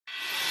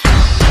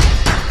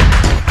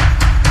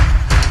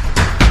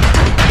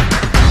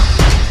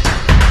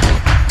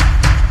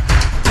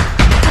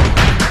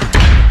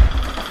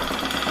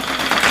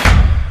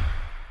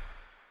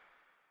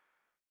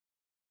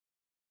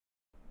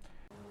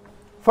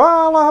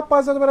Fala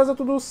rapaziada, beleza?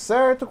 Tudo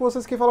certo com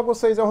vocês? Quem fala com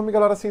vocês é o Rumi,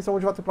 galera. Sim, estamos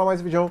de volta para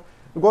mais um vídeo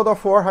do God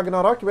of War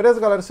Ragnarok, beleza,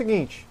 galera? É o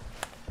seguinte,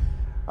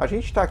 a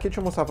gente tá aqui, deixa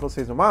eu mostrar para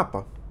vocês no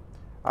mapa.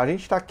 A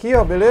gente tá aqui,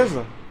 ó,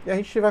 beleza? E a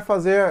gente vai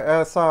fazer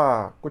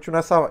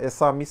continuar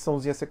essa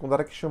missãozinha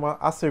secundária que chama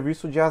A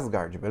Serviço de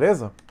Asgard,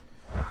 beleza?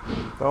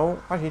 Então,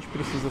 a gente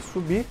precisa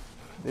subir.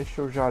 Deixa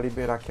eu já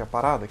liberar aqui a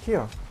parada aqui,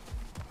 ó.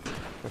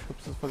 Acho que eu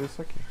preciso fazer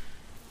isso aqui.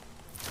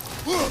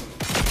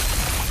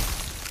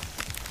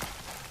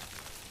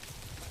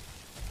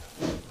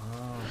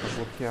 Tá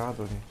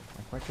bloqueado ali.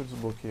 Mas como é que eu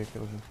desbloqueei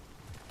aquilo ali?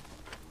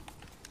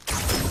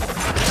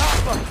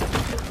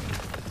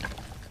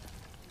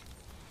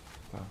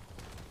 Tá.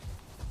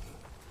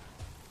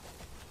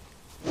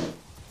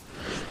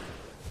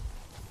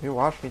 Eu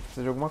acho que a gente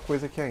precisa de alguma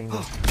coisa aqui ainda.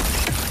 Tá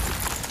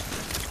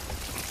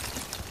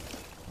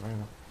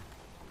vendo?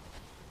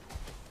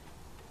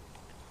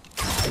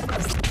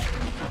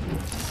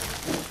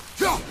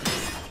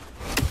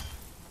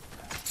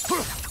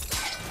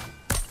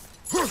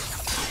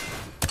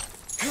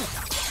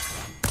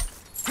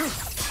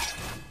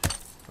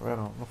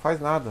 Não faz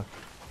nada.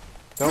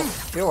 Então,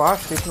 eu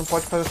acho que a gente não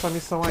pode fazer essa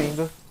missão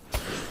ainda.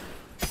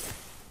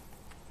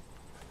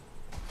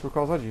 Por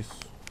causa disso.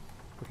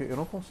 Porque eu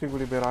não consigo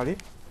liberar ali.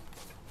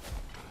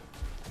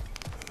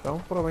 Então,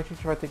 provavelmente a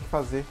gente vai ter que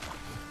fazer...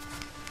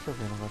 Deixa eu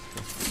ver o negócio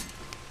aqui.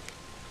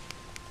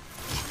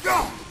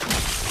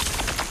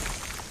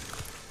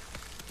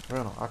 Tá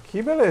vendo?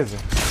 Aqui, beleza.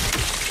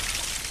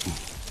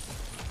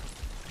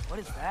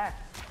 What is that?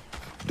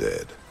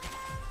 Dead.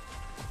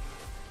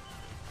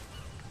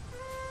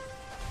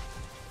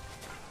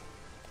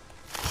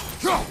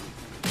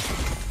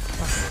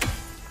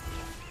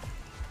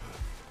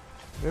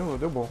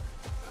 Deu bom.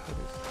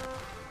 Beleza.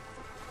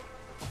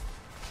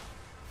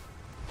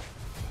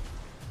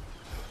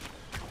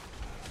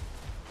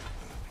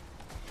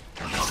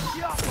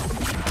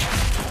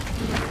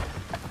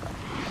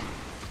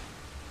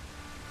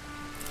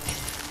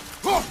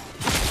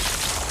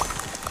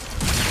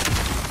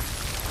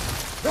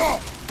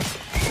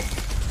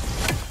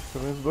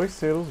 Pelo menos 2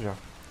 selos já.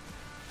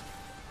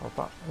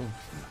 Falta um.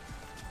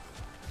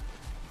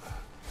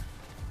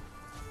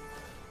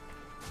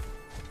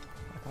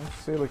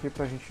 Um selo aqui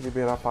pra gente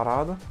liberar a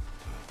parada.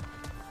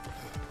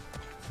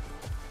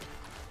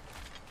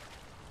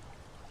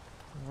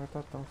 Não vai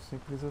estar tão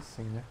simples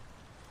assim, né?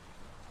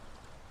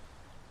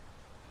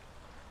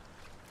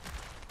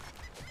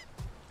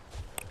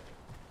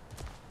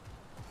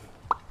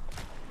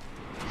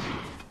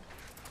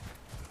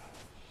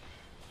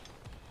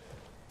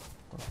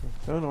 Tô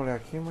tentando olhar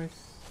aqui, mas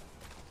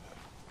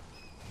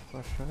não tô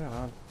achando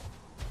nada.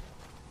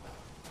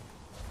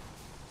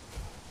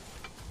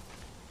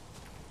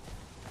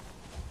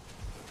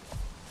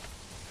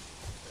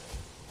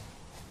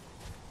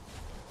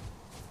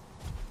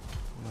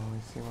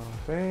 Em cima não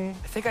tem.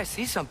 I think I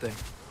see something.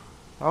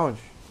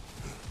 Aonde?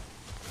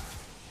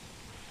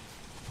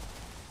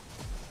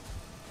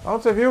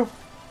 Aonde você viu?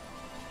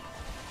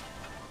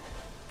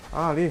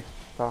 Ah, ali.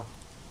 Tá.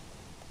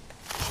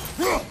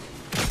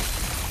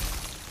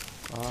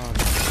 Ah,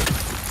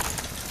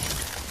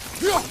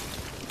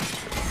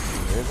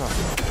 beleza.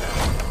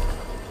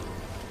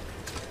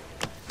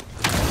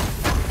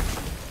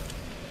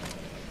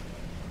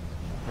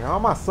 Vou pegar uma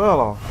maçã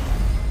lá, ó.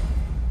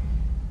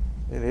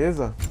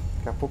 Beleza.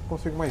 Daqui a pouco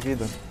consigo mais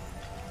vida.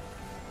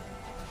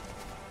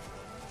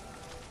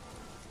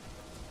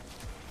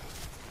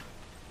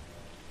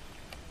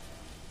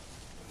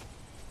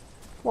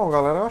 Bom,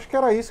 galera, eu acho que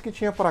era isso que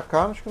tinha pra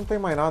cá. Acho que não tem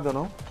mais nada,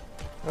 não.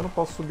 Eu não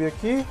posso subir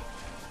aqui.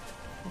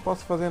 Não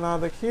posso fazer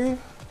nada aqui.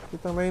 Aqui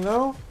também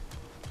não.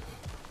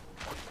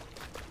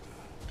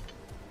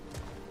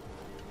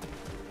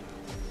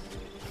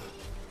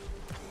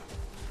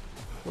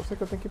 Eu sei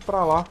que eu tenho que ir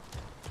pra lá.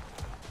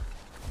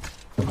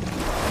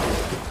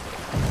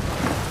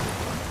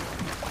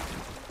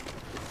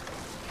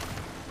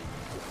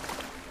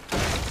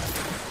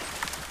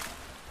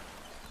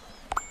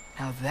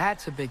 Now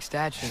that's a big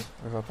statue.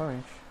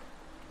 Exatamente.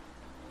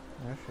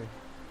 Eu achei.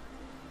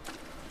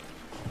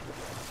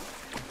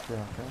 Aqui,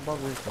 ó. Tem um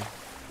bagulho aqui.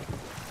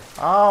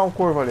 Ah, um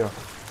corvo ali, ó.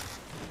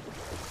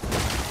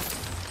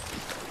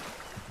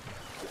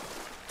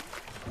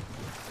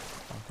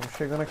 Estamos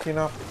chegando aqui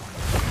na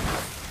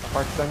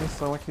parte da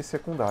missão aqui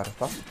secundária,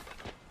 tá?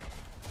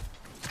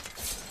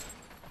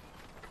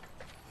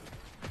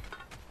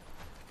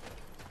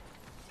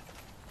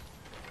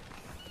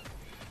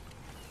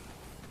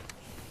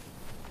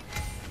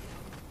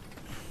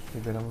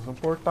 Liberamos um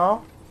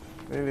portal.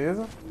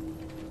 Beleza.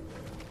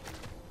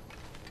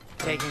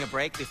 Taking a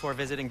break before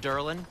visiting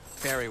Durlin?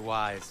 Very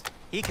wise.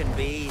 He can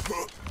be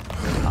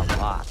a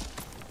lot.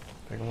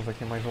 Pegamos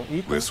aqui mais um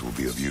item. This will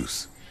be of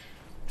use.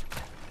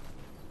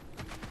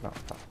 Não,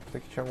 tá.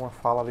 Tem que tinha alguma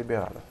fala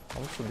liberada.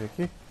 Vamos subir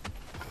aqui.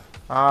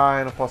 Ah,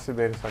 eu não posso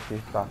subir isso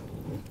aqui. Tá.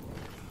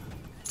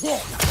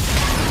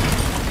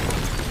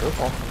 Eu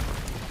posso.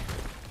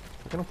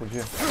 Isso aqui eu não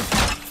podia.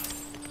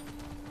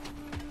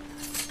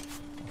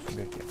 Vamos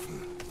subir aqui.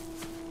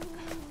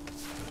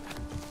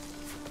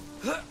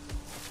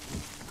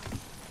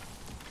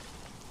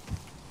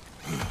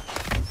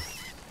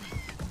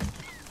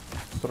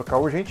 trocar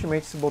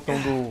urgentemente esse botão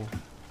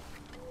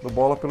do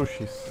bola pelo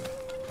X.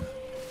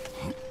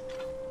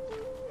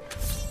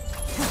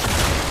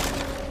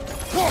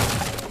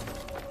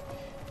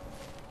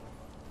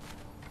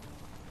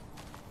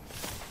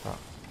 Tá.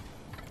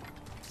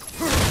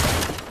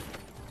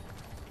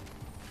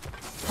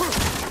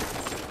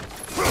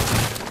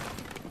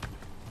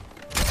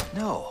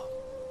 No,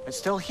 it's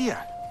still here.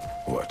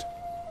 What?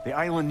 The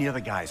island near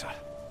the geyser.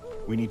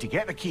 We need to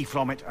get the key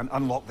from it and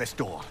unlock this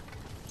door.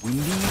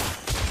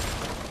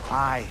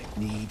 I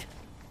need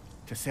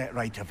to set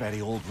right a very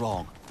old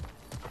wrong.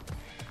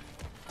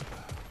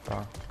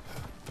 Tá.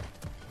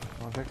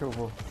 Onde é que eu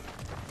vou?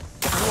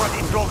 What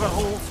in Drogger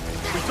holes?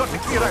 We've got to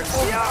clear out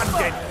all the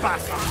undead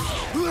bastards.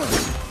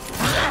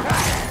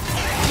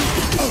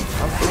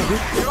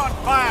 You're on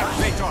fire,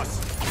 Kratos.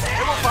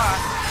 It will pass.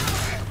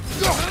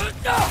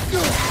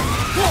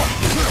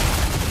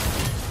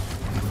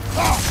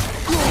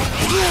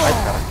 Ai,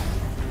 cara.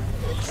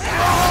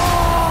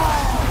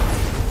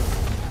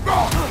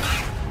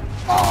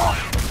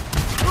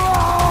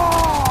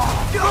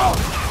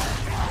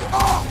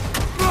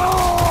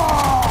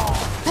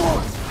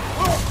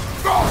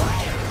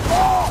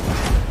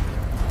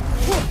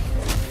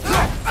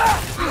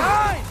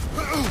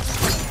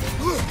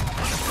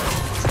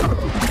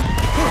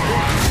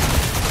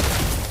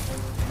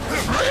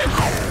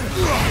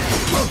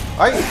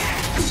 Ai,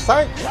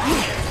 sai!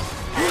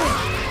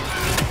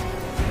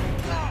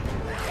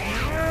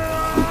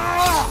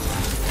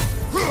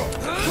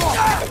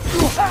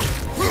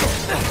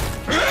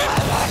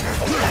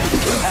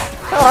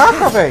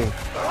 Caraca,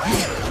 velho!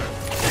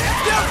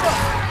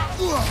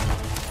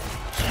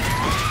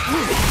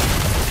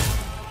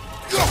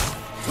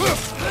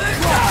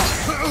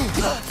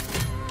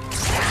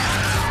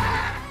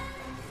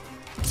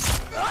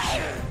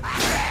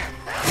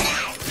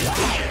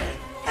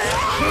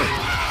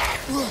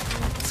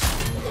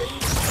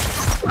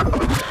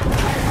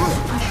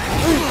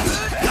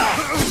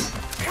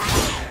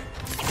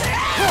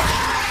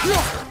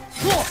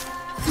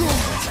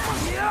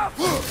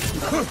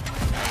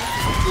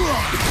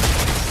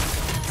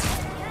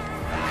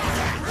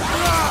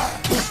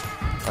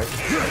 Ai.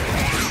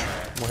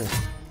 Morri.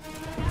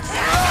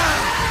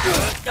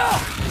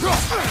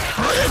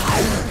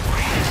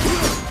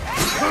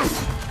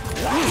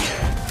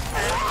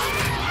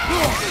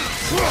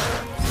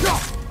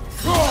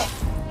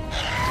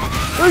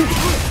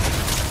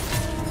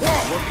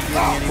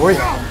 Oi.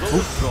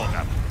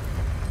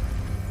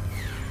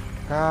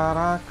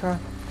 Caraca.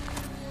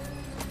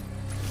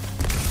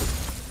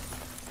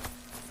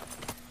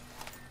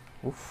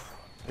 Ufa.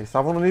 Eles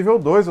estavam no nível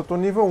 2, eu tô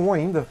no nível 1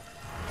 ainda.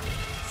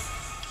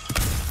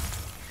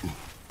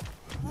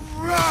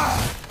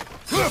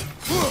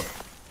 Vou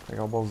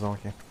pegar o bolsão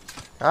aqui.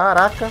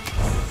 Caraca!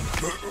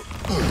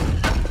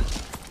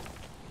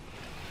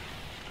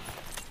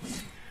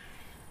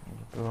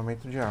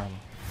 Treinamento de arma.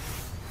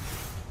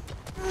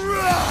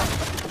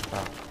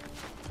 Tá.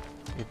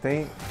 E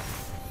tem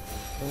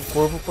um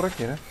corvo por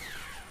aqui, né?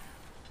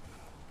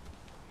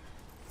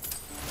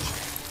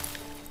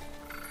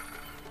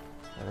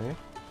 Pera aí.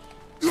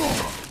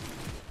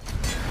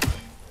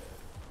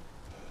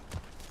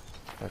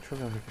 Tá, deixa eu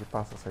ver onde que ele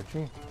passa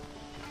certinho.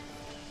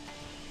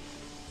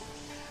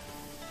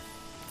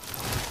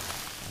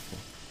 Aqui.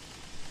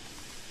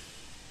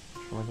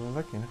 Acho que mais ou menos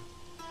aqui, né?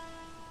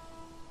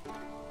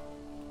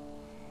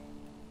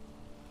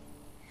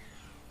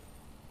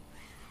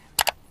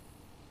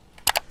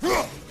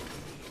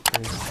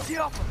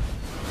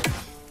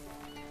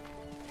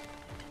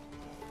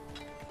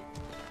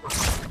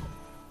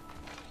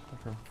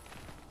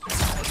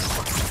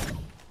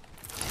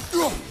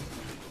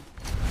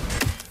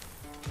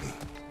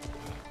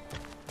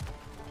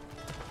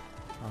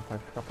 Vai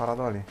ficar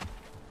parado ali.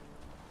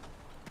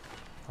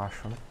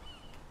 Acho, né?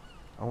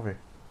 Vamos ver.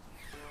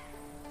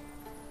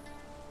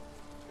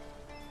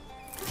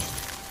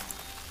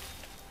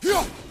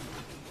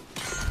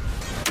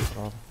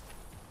 Pronto.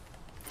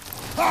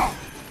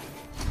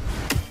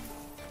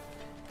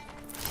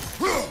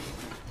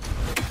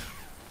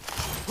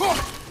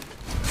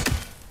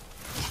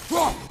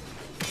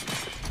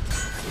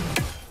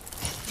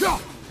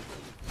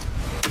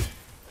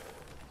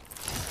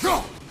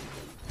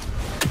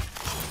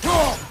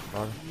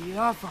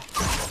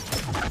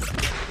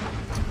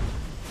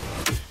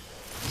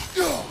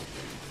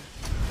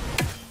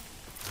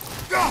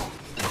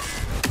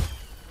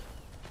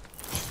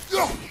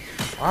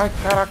 Ai,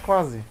 cara,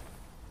 quase.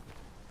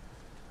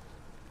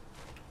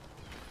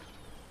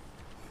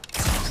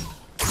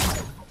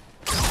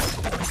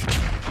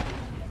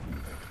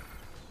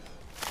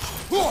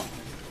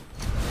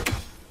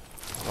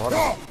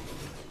 Bora.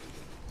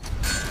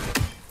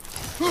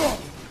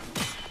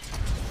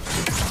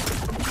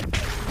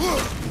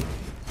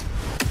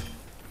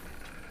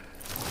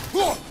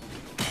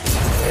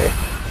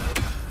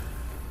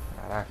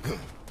 Caraca.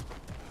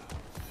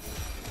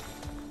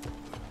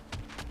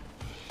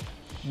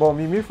 Bom,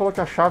 Mimi falou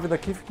que a chave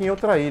daqui fica em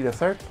outra ilha,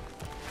 certo?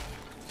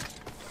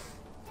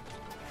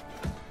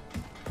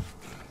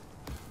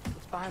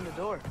 What's behind the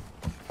door?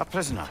 A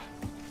prisoner.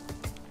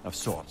 of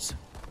sorts.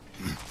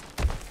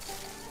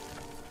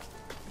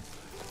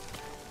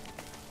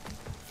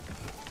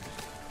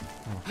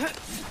 Vou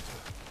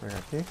pegar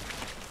aqui.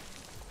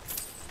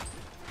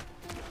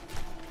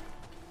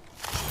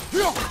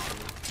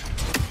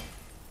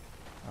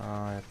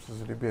 Ah, é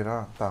preciso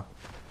liberar. Tá.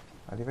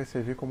 Ali vai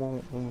servir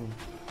como um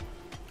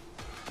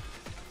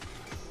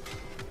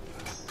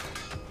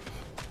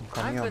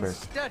caminho I've been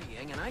aberto.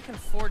 studying, and I can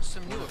forge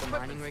some new The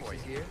mining equipment rigs for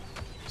is you. here.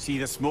 See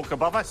the smoke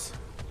above us?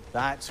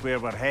 That's where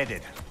we're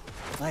headed.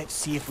 Let's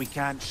see if we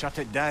can't shut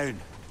it down.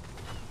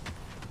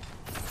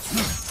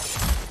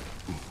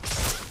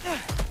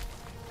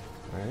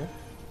 Aí.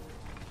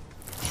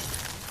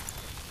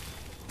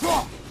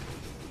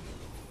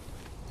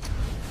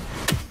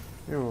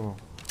 E o...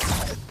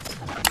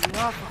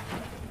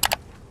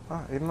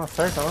 Ah, ele não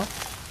acerta, não?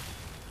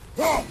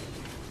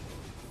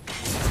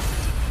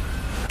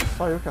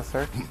 Só eu que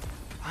acerto.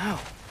 Wow,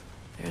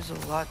 there's a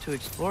lot to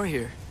explore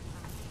here.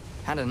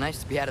 Kinda nice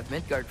to be out of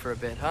Midgard for a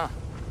bit, huh?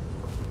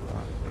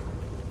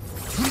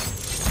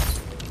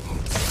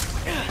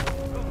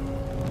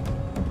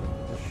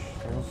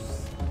 Tem uns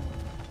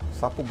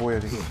sapo boi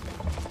ali.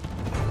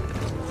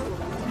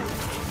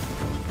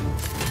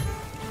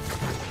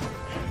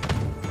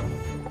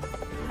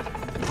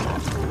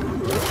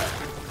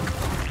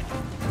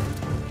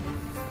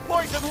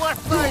 Poison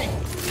left me!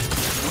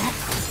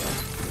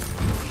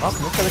 Nossa,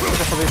 nunca sabia que eu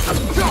ia fazer isso.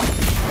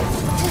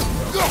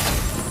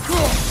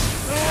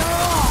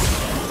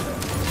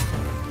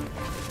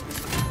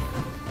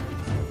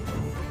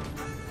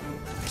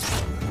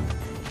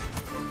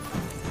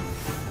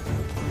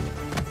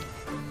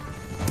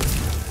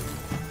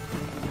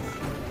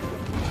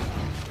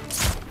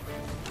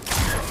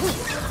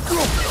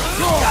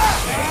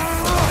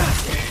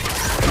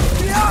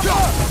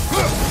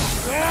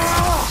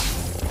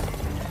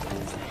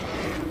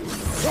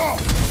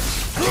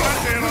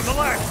 There on the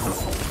left!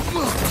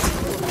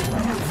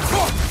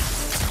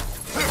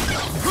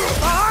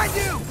 Behind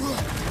you!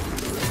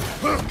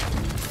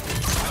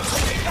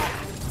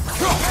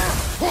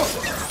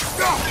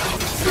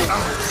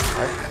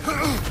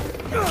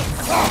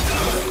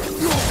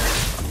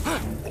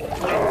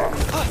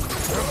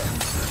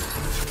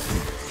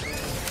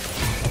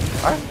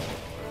 Ai.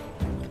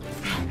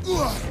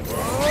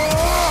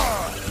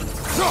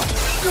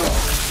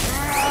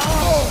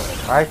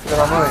 Ai, filha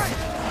da mãe.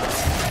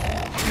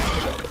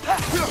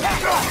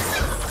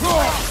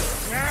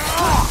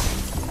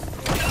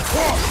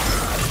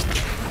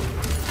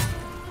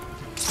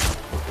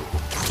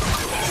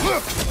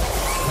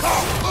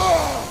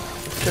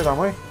 Filha da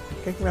mãe?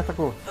 Quem que me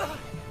atacou?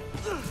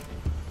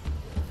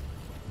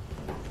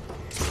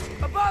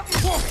 Toma!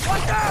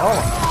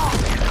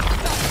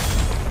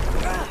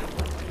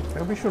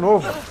 Tem um bicho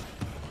novo.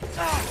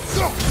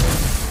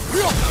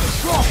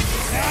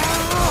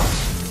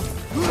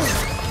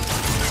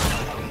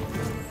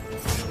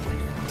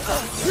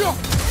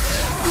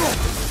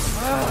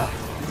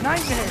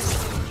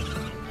 Nightmares!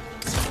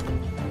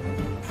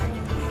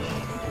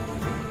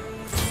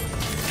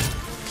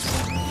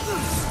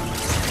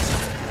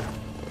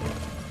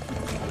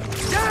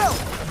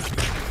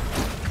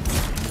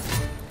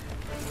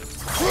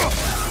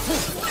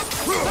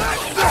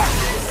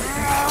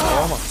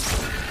 Toma.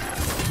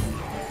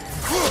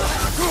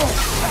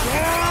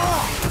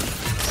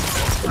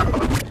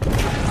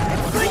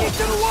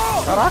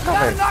 Caraca,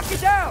 velho. Knock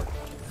it down!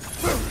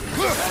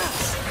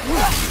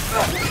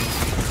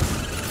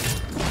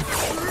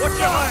 What's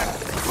your left?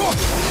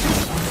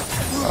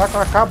 Caraca,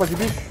 ela acaba de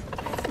bicho.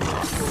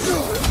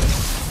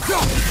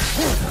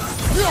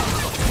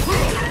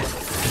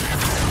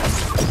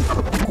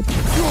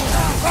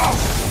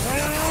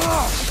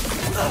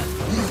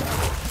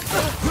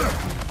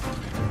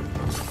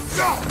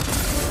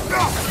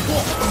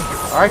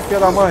 Ai, filha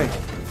da mãe.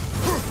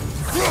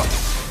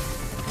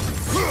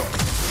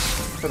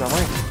 Filha da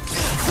mãe?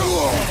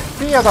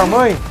 Filha da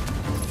mãe?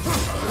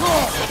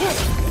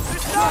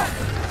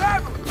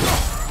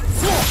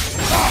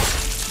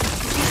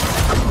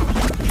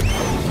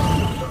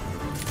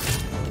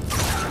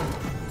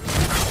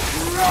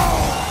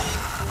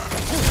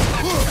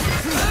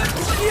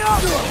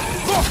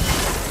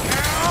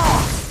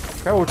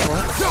 Que é a última,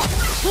 né?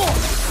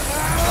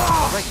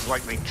 Things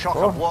like they chock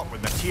a block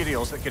with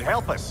materials that could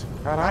help us.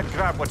 Caraca. I'd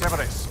grab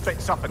whatever it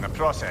spits up in the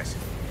process.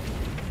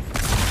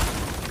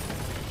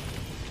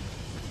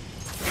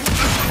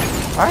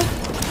 Ai!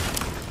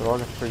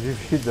 Droga, perdi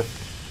vida.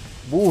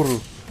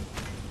 Burro.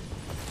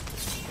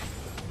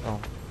 Então,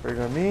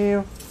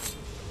 pergaminho.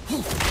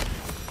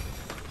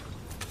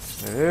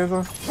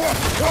 Beleza.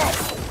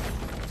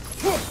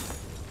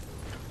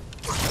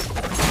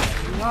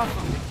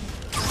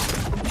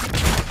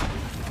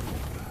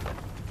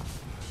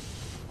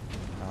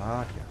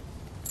 Ah, aqui,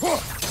 ó.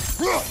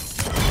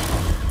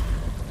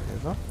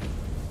 Beleza.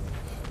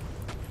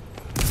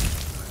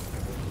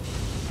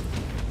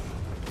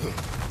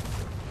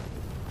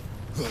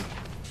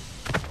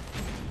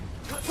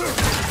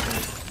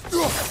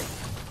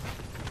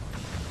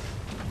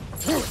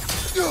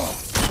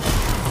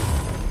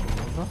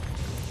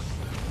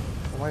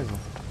 Mais um.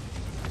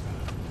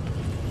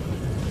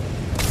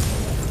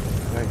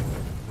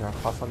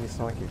 faço a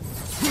missão aqui.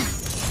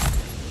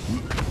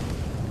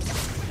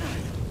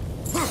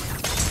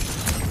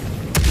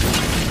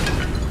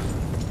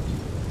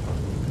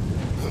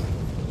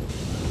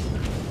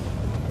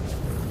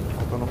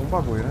 Faltando algum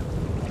bagulho, né?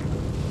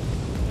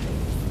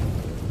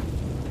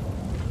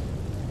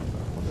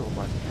 Vou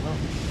derrubar aqui, não?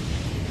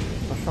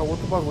 Vou achar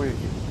outro bagulho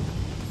aqui.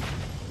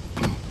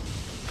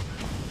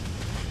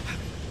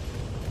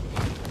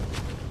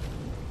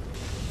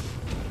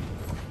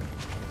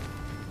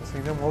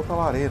 Acender uma outra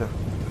lareira.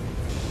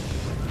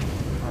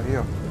 Ali,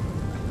 ó.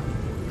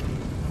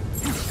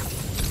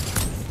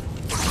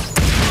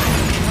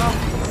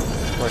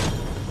 Foi.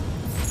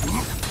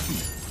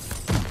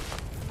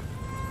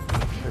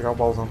 Vou pegar o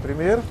baúzão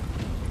primeiro.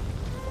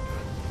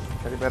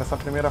 Já libera essa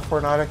primeira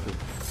fornalha aqui.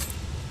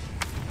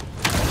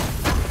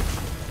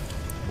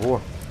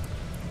 Boa.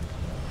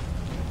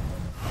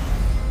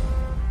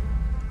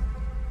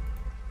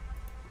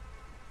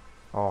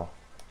 Ó.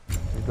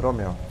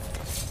 Hidromel.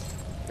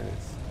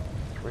 Beleza.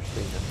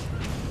 Gostei já.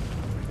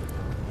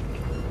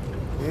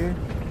 E...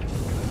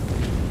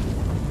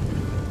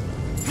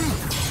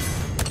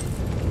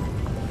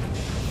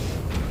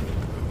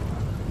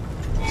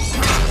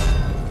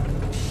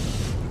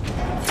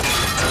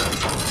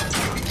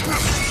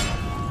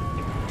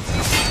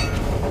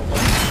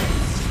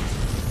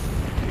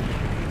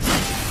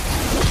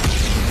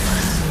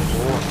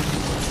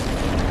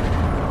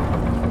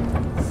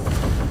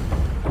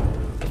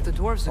 If the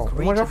dwarves Bom,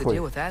 agreed uma já to the foi.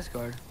 deal with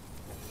Asgard,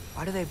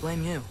 why do they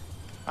blame you?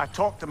 I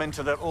talked them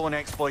into their own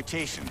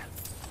exploitation.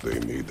 They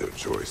made their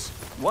choice.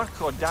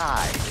 Work or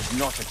die is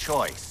not a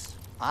choice.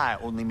 I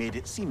only made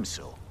it seem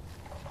so.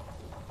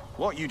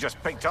 What you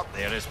just picked up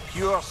there is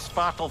pure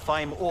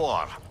Svartalfheim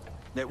ore.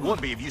 It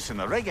won't be of use in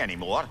the rig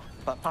anymore,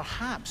 but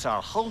perhaps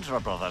our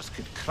Huldra brothers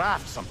could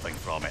craft something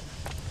from it.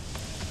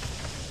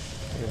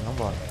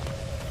 vambora.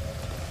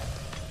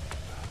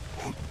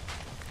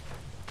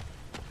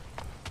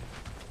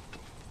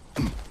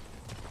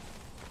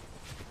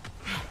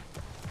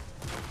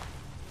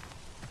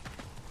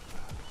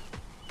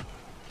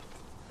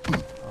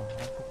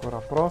 Vamos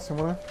procurar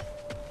próximo, né?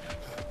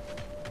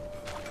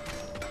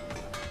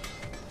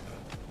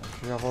 A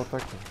gente já volta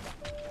aqui.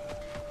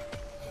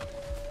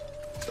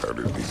 How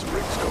did these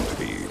rigs come to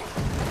be?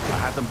 I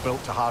had them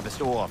built to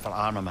harvest ore for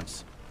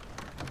armaments.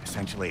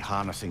 Essentially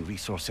harnessing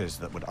resources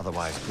that would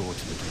otherwise go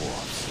to the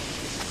dwarves.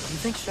 You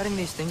think shutting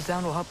these things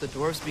down will help the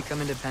dwarves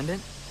become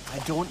independent? I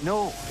don't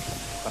know,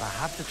 but I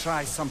have to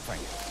try something.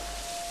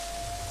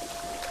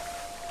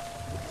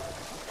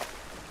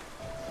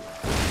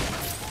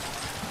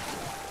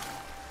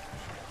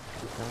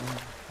 Tem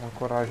uma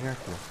coragem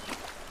aqui.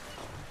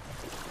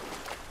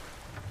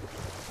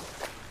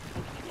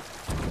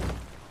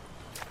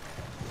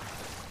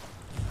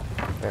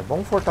 É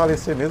bom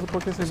fortalecer mesmo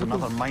porque vocês There's viram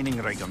another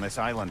mining rig on this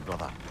island,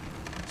 brother.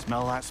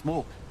 Smell that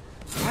smoke?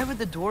 Why would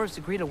the dwarves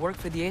agree to work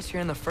for the Aesir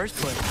in the first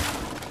place?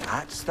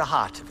 That's the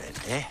heart of it,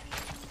 eh?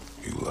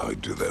 You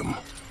lied to them.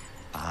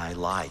 I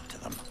lied to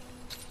them.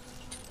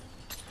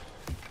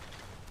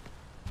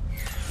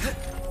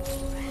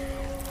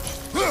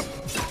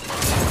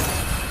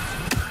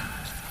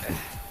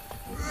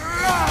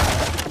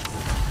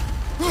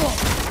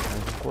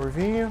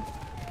 corvinho.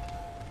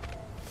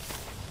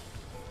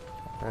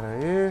 Pera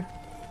aí.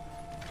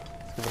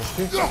 Segura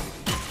aqui.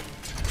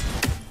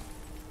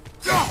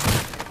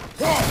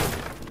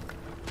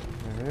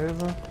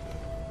 Beleza.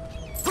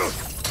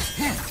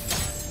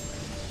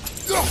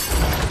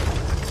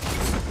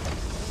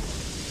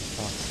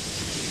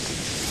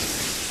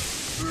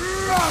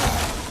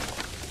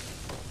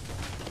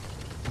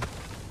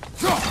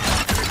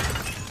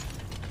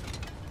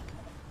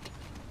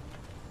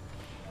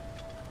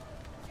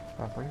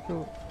 Tá, por que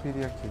eu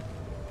queria aqui?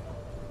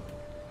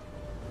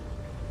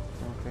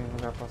 Não tem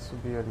lugar pra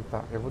subir ali,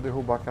 tá? Eu vou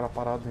derrubar aquela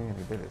paradinha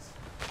ali, beleza.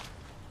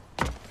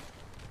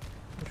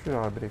 Deixa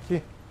eu abrir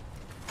aqui.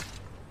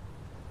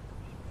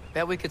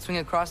 Bet we could swing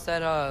across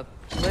that,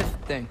 lift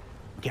thing.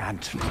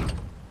 Gantry.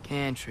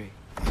 Gantry.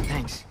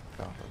 Thanks.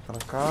 Tá, tá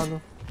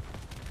trancado.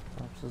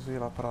 Não preciso ir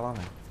lá pra lá,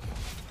 não.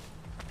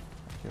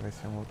 Aqui vai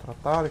ser um outro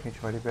atalho que a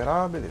gente vai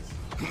liberar, beleza.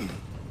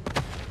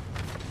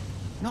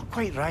 Not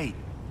quite right.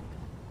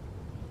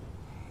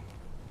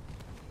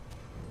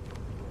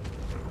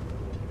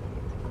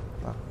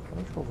 Tá, pra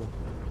onde que eu vou?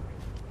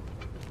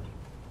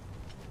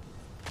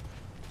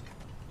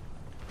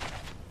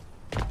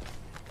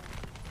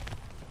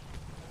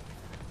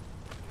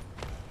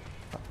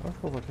 Tá, pra onde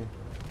que eu vou aqui?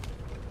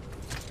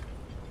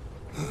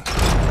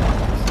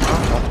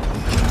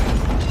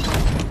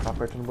 Tá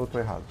apertando o botão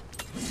errado.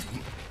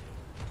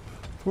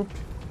 Up.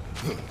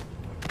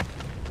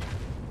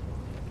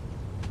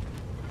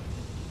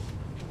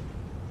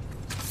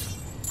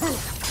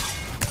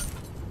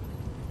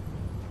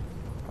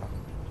 Tá.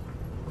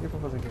 O que eu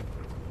vou fazer aqui?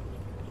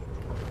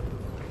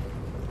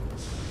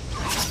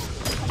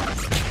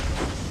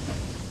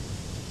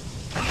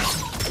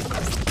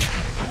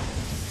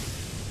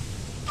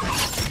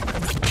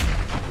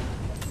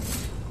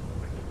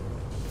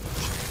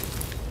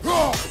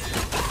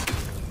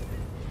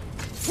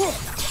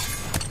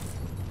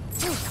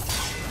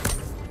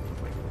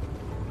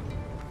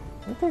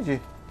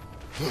 entendi.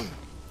 Eu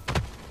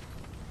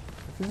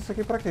fiz isso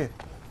aqui pra quê?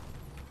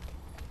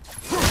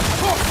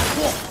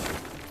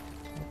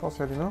 Não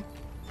posso ir ali, não?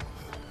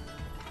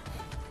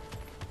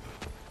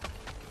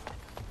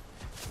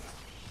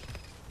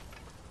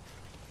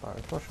 Tá,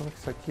 eu tô achando que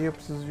isso aqui eu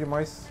preciso de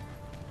mais...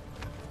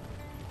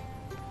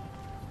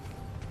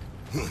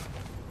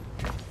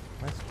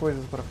 mais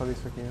coisas pra fazer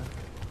isso aqui, né?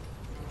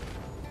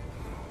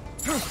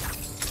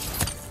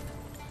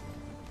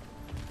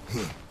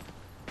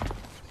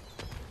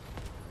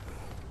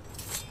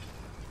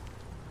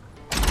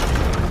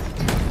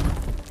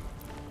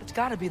 It's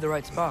gotta be the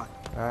right spot.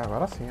 É,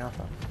 agora sim,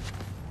 tá.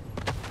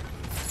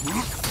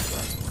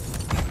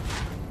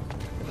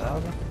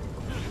 Cuidado.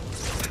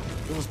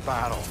 Those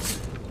barrels.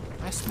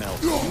 I smell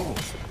fuel.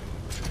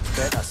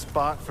 Bet a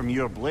spark from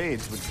your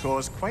blades would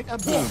cause quite a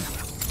boom.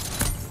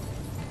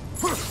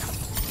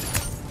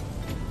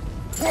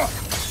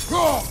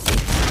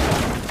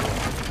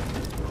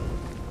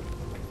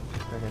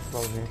 Pega esse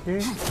baúzinho aqui.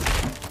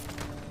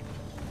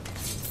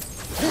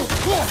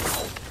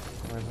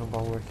 Mais um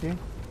baú aqui.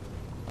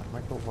 Tá, como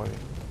é que eu vou ali?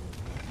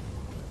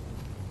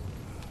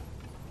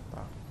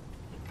 Tá.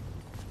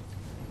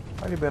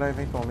 Vai liberar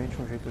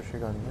eventualmente um jeito de eu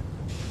chegar ali, né?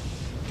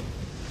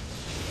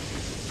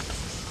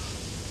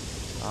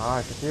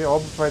 Ah, isso aqui é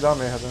óbvio que vai dar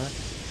merda, né?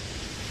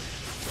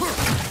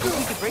 You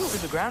could break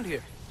through the ground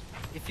here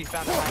if you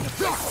found a kind of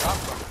place to stop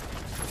from.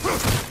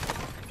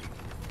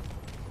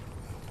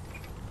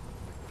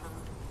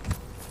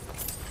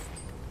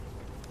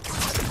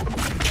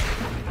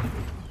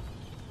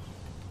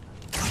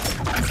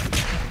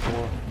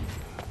 Boa.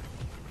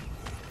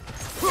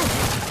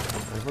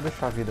 Eu vou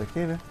deixar a vida aqui,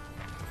 né?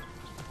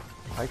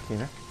 Aqui,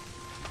 né?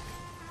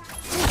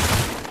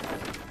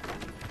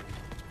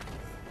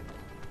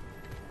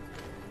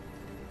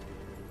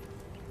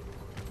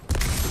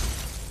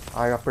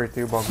 Ah, eu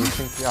apertei o bagulho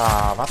sem que...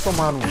 Ah, vai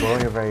tomar no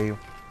banho, velho.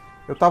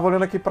 Eu tava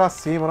olhando aqui pra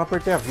cima, eu não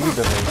apertei a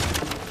vida, velho.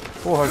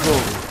 Porra, jogo.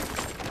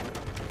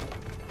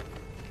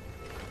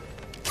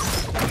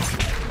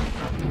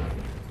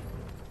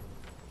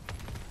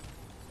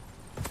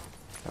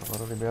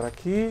 Agora eu libero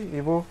aqui e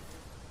vou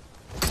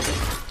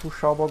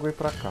puxar o bagulho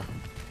pra cá.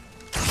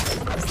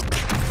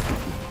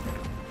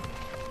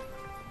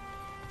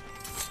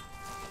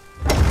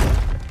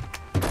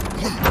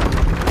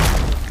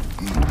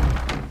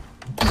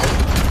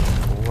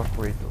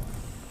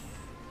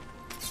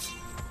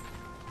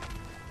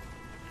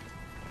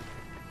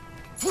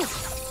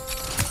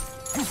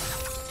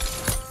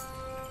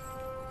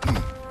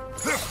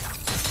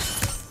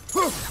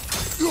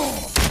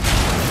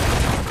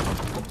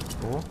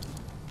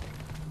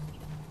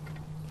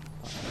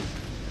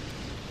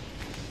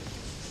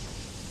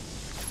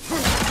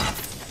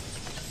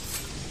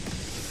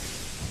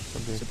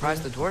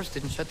 Surprised the dwarves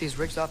didn't shut these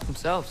rigs off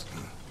themselves.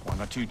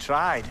 One or two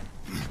tried.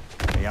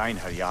 The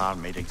Einherjar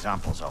made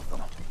examples of them.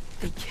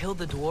 They killed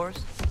the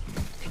dwarves?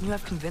 Couldn't you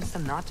have convinced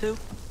them not to?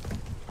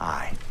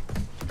 Aye.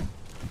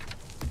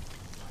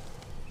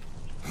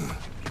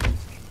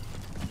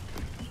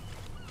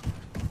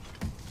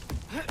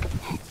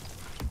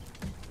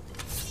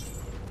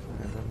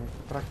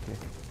 Pra quê?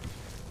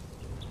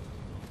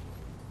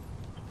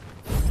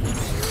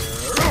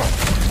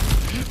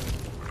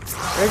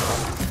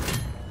 Eita!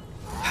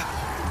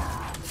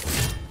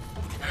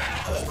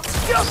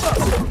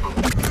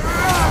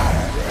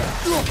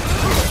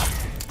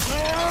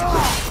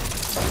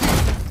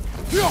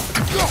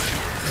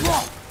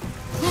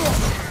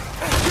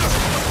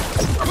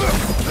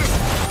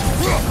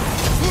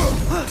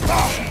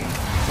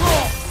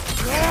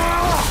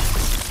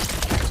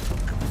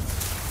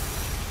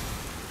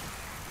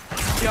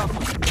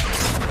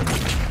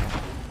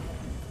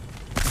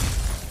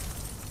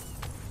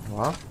 Vamos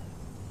lá.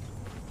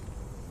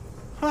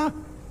 Huh.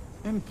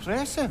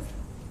 Impressive.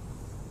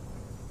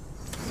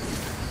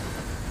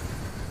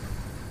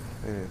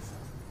 Beleza.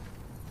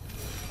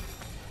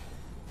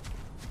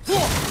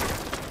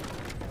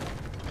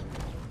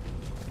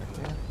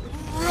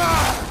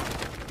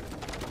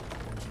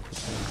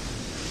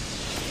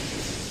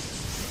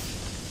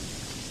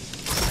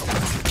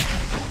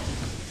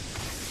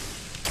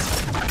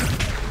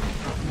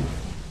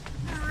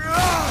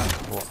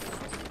 Boa.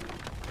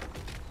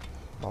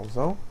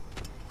 Baúzão.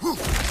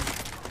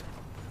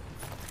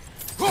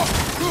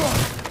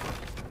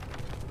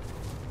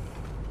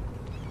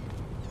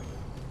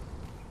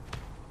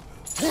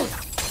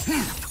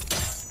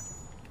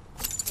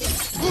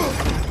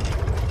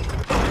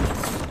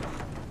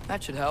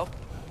 That should help.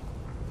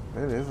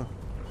 Beleza.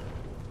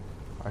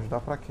 Vai ajudar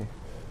pra quê?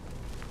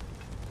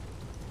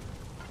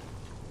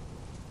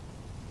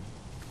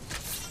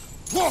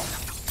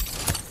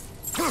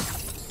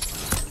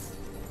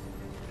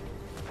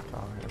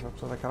 Tá, eu vou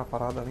precisar daquela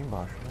parada ali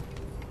embaixo, né?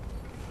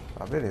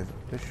 Tá, beleza.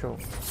 Deixa eu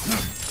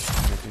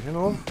ver aqui de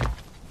novo.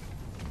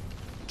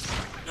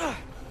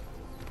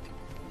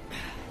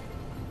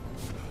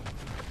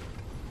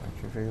 A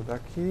gente veio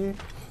daqui.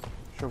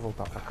 Deixa eu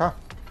voltar pra cá.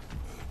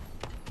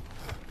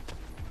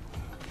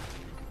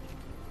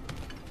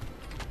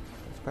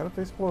 Espero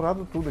ter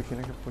explorado tudo aqui,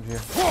 né, que eu podia.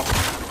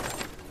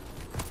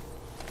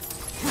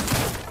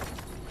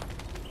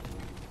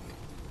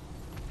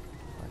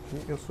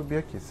 E eu subi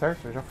aqui,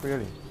 certo? Eu já fui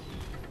ali.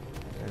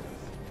 Beleza.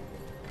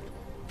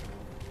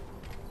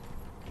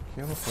 Aqui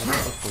eu não sei onde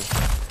eu fui.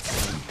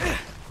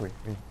 Fui,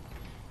 vim.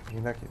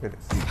 Vim daqui,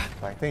 beleza.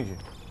 Tá, entendi.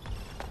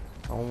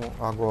 Então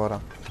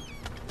agora...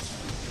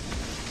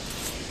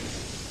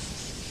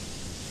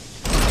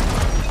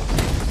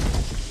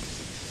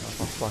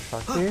 eu posso achar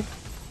aqui.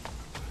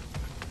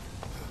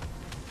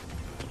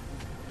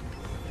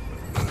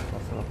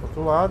 Passar lá pro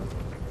outro lado.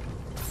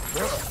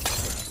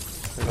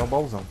 Vou pegar o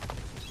baúzão.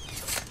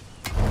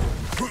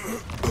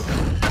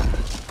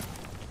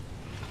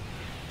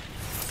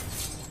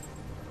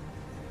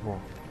 Bom.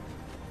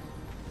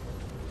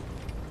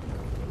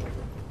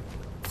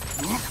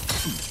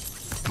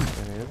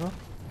 Beleza.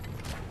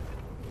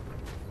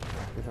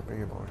 Aqui já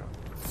peguei bom já.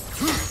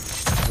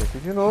 Vou aqui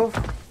de novo.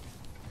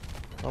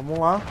 Vamos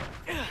lá.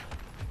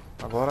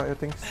 Agora eu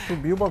tenho que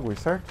subir o bagulho,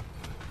 certo?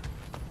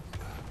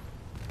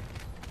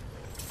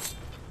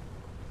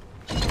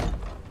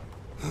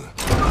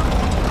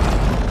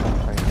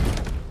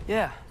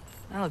 Yeah,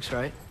 that looks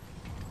right.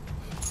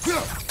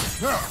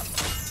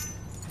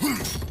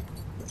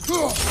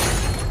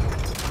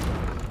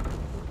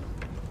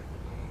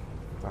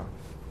 Tá.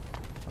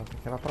 Então tem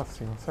que ir lá pra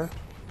cima, certo?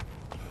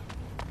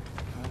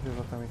 Onde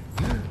exatamente?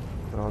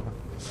 Droga.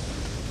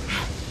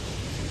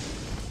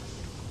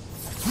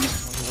 Onde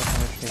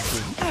exatamente tem que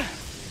ir?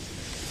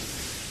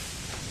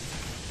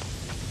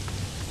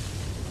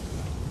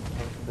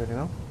 Não é dele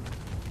não?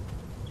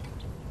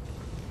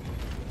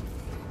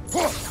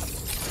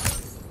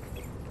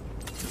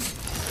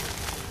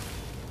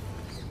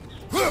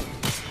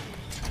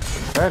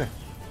 Sério?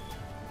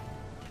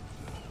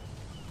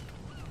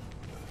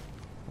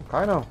 Não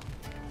cai não.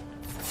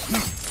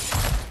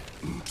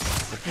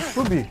 Eu preciso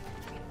subir.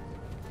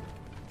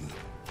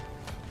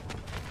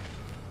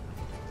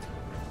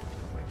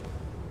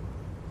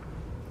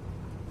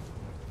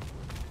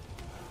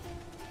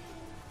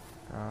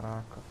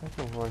 Caraca, como é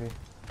que eu vou ali?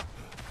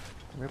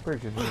 Tô meio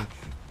perdido,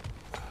 gente.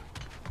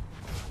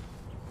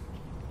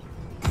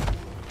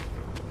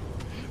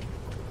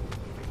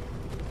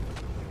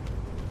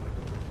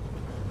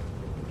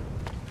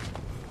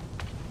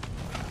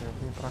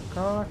 Pra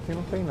cá, aqui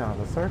não tem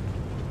nada, certo?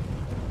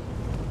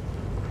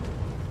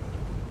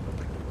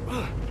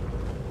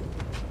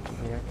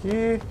 Vem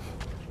aqui.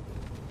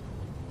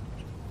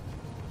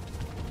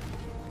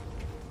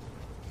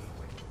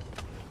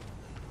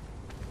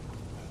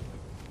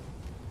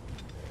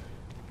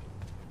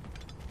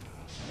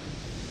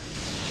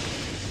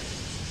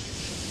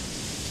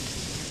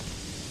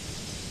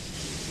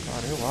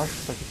 Cara, eu acho que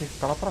isso aqui tem que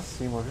ficar lá pra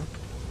cima, viu?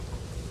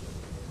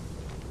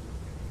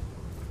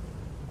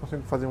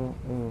 Consigo fazer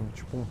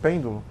tipo um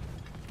pêndulo.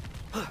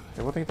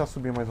 Eu vou tentar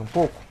subir mais um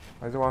pouco,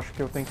 mas eu acho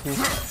que eu tenho que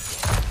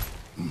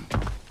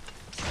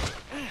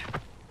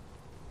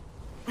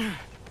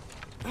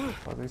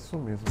fazer isso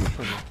mesmo.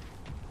 Deixa eu ver.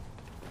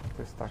 Vou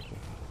testar aqui.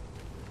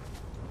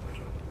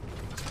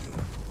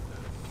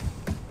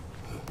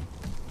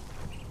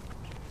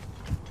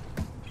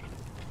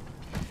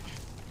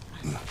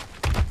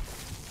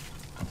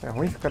 É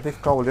ruim ter que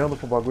ficar olhando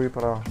pro bagulho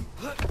pra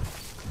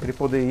ele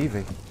poder ir,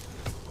 velho.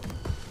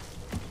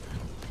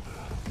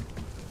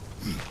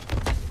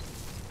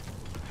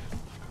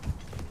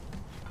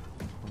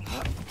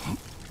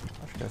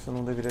 Essa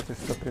não deveria ter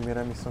sido a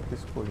primeira missão que eu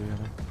escolhi,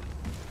 né?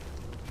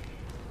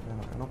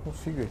 Eu não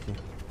consigo ir aqui.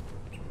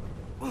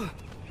 Não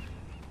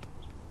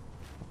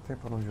tem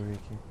pra onde eu ir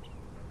aqui.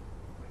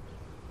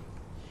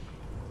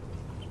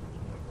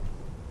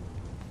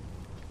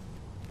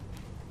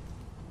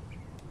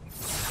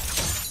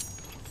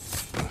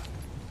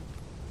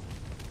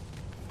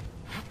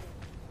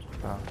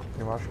 Tá,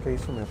 eu acho que é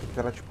isso mesmo, porque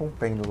era tipo um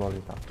pêndulo ali,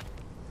 tá?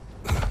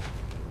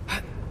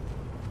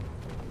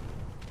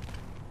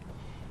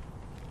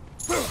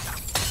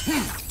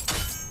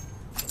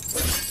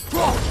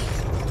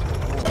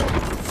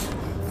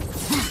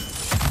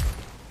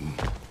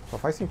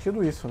 Faz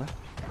sentido isso, né?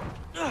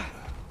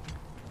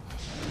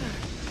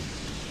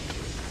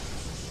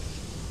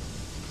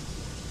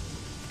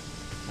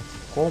 Mas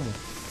como?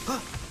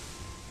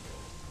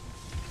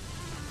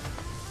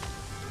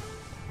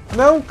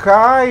 Não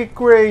cai,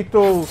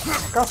 Kratos!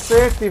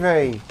 Cacete,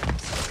 véi!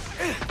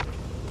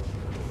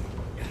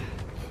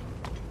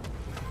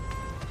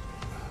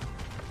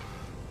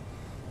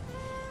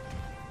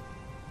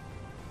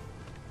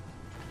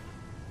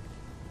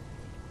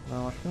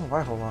 Não, acho que não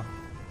vai rolar.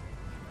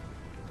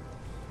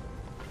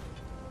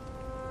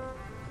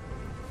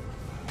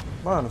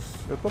 Mano,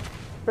 eu tô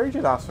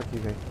perdidaço aqui,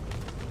 velho.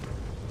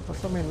 Não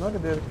faço a menor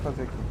ideia do que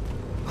fazer aqui.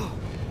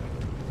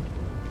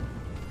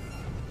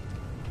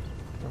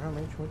 Tô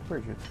realmente muito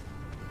perdido.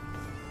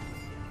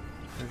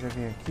 Eu já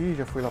vim aqui,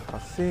 já fui lá pra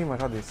cima,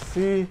 já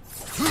desci.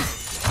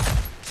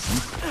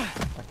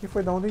 Aqui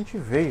foi da onde a gente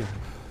veio.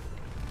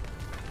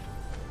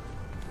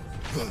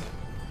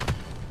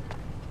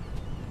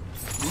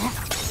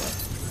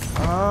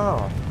 Ah,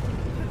 ó.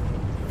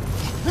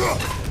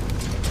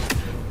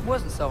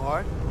 Wasn't so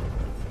hard.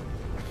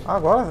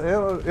 Agora,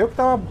 eu que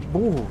tava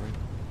burro.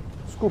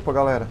 Desculpa,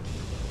 galera.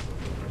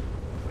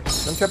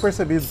 Eu não tinha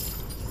percebido.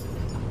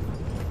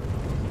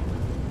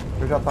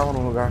 Eu já tava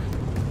no lugar.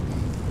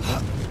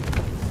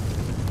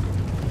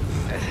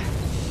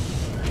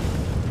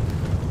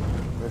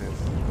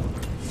 Beleza.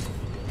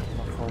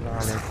 Uma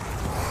fornalha.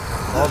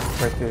 Óbvio que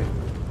vai ter.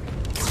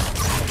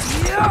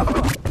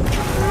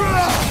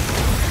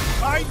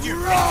 Behind you!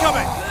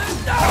 Incoming!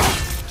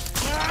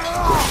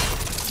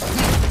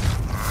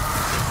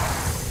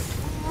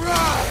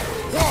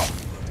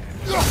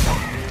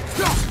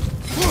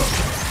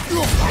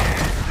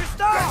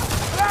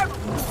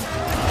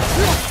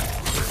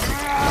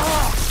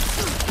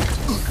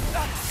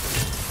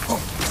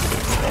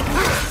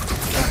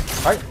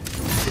 Vai!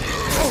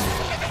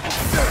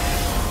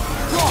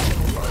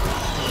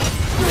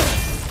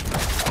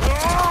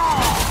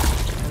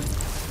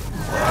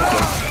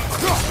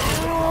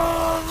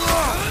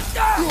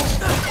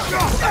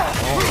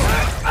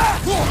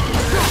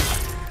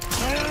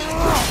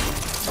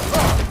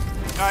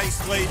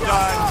 Nicely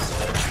done!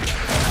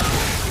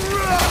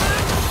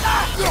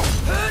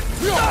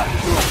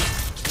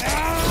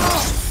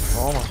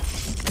 Toma!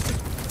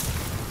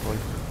 Foi.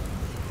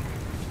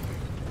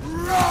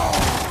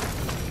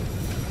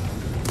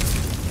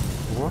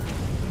 Boa.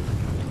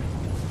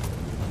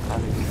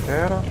 Ali de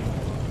fera.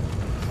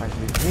 Mais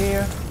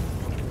lisinha.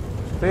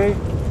 Gostei.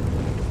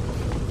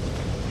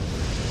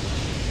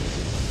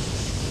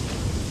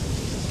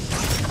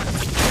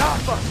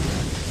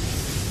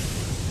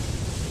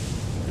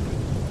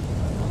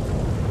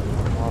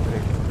 Vamos abrir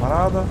aqui essa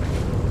parada.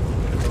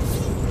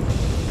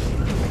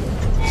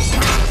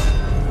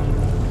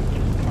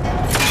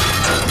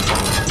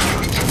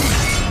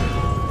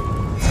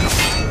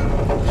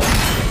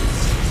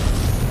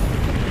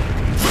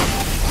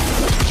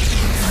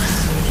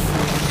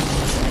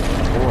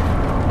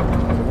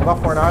 Segunda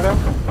fornalha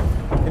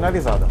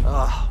finalizada.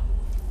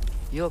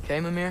 You okay,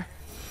 Mimir?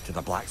 To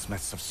the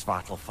blacksmiths of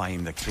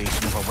Svartalfheim, the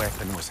creation of a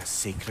weapon was a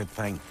sacred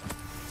thing.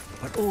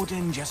 But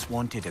Odin just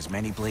wanted as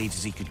many blades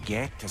as he could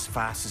get, as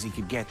fast as he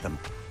could get them.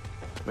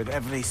 With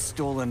every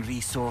stolen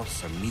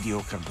resource or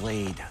mediocre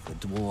blade, the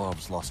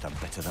dwarves lost a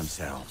bit of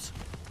themselves.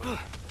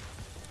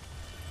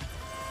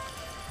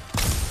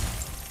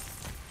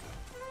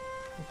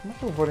 Como é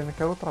que eu vou ali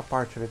naquela outra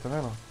parte ali, tá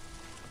vendo?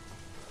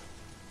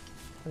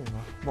 Sei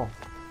lá. Bom.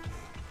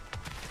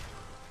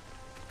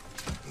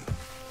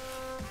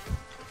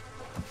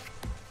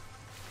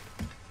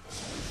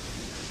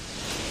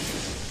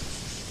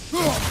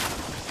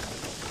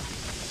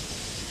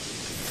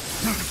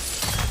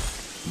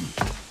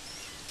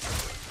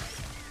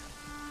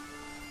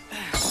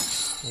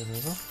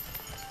 Beleza.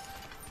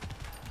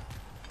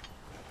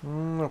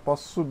 Eu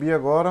posso subir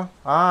agora.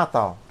 Ah,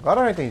 tá.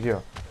 Agora eu já entendi, ó.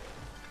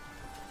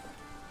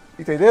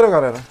 Entenderam,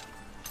 galera?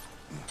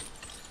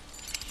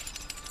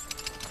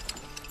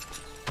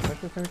 Não é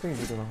que eu tenho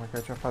entendido, não. Como é que a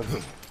gente vai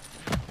fazer?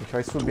 A gente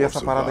vai subir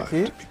essa parada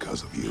aqui.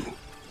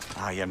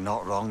 Ah, you're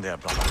not wrong there,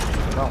 brother.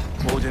 Não.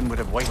 Odin would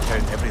have wiped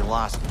out every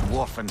last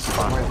dwarf in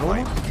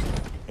Svartalfheim. uma.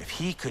 If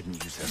he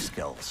couldn't use their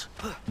skills,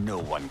 no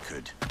one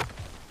could.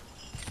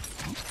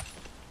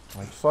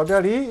 A gente sobe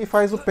ali e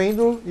faz o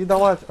pêndulo e dá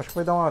uma... Acho que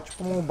vai dar uma,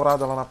 tipo uma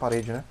ombrada lá na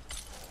parede, né?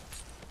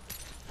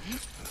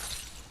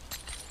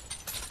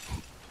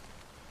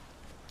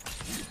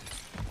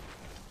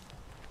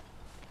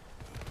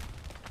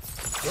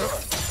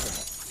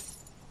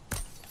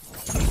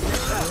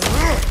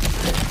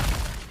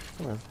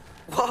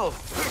 Whoa,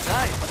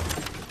 nice.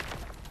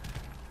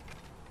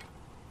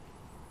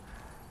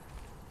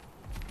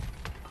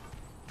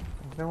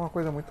 Tem uma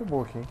coisa muito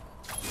boa aqui, hein?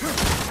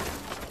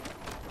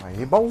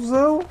 Aí,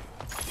 baúzão!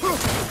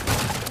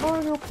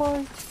 Ai, meu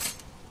pai!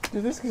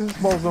 Eu esqueci esse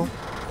baúzão.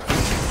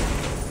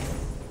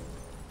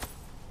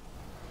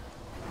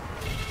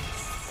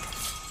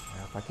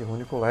 Ataque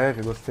único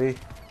leve, gostei.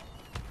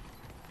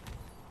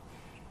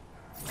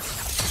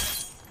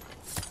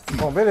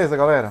 Bom, beleza,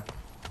 galera.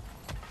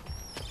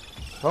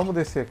 Vamos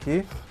descer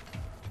aqui.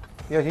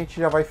 E a gente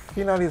já vai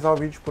finalizar o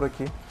vídeo por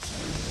aqui.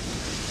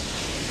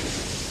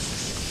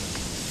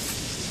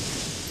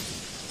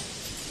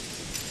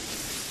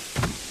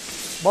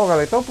 Bom,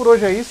 galera, então por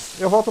hoje é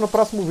isso. Eu volto no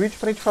próximo vídeo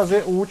pra gente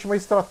fazer o última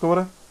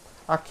extratora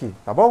aqui,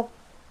 tá bom?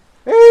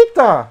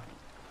 Eita!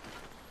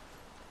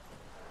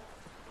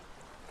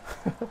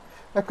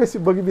 É com esse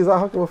bug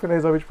bizarro que eu vou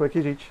finalizar o vídeo por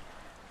aqui, gente.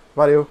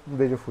 Valeu, um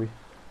beijo, fui.